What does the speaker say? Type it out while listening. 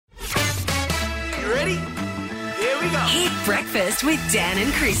Ready? Here we go. Hit breakfast with Dan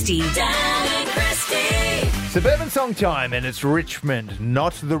and Christie. Dan and Christie. Suburban song time, and it's Richmond.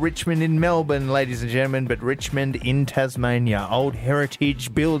 Not the Richmond in Melbourne, ladies and gentlemen, but Richmond in Tasmania. Old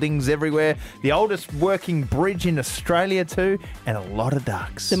heritage buildings everywhere. The oldest working bridge in Australia too, and a lot of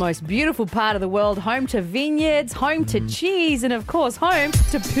ducks. The most beautiful part of the world, home to vineyards, home to cheese, and of course home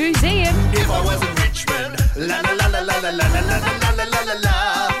to Pooseum. If I was in Richmond, la la la la la la la la la la la la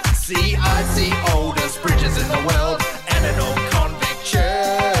la. See, I'd see oldest bridges in the world and an old convict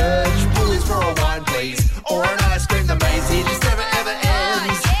church. Bullies for a wine, please, or an ice cream. The maze here just never ever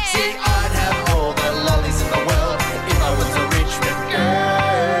ends. See, I'd have all the lollies in the world if I was a Richmond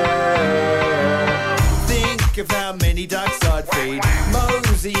girl. Think of how many ducks I'd feed,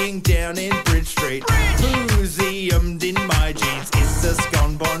 moseying down in Bridge Street. Museumed in my jeans, it's a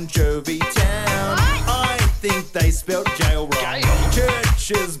scone Bon Jovi town. I think they spelt jail wrong.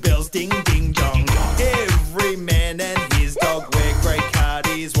 Churches, bells, ding, ding, dong. Every man and his dog wear grey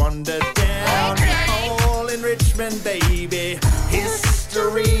cardies wander down. All in Richmond, baby.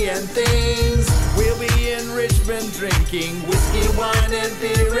 History and things. We'll be in Richmond drinking whiskey, wine and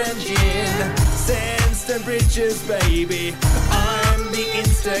beer and gin. Sandstone bridges, baby. I'm the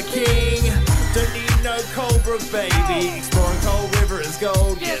Insta King. Don't need no Coldbrook, baby. Exploring Cold River is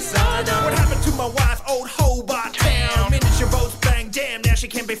gold. Yes, I know. What happened to my wife, old Hobart Town? Miniature boats, bang, damn, now she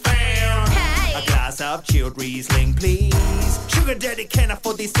can be found. Hey. A glass of chilled Riesling, please. Sugar daddy can't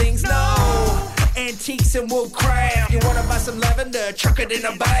afford these things, no. Antiques and wool craft. You wanna buy some lavender, chuck it in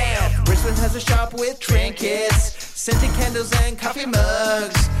a bath. Richmond has a shop with trinkets, scented candles and coffee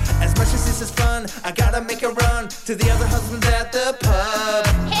mugs. As much as this is fun, I gotta make a run to the other husbands at the pub.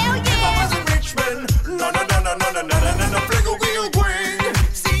 Hell yeah! If I was in Richmond, no, fliggle, wiggle, gwing.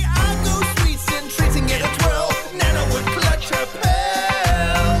 See, I go sweets and treats and get a twirl. Nana would clutch her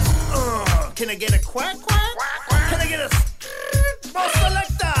pearls. Can I get a quack, quack? Can I get a boss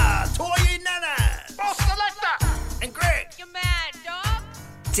selector? Toy Nana. Boss selector. And Greg. You're mad, dog.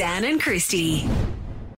 Dan and Christie.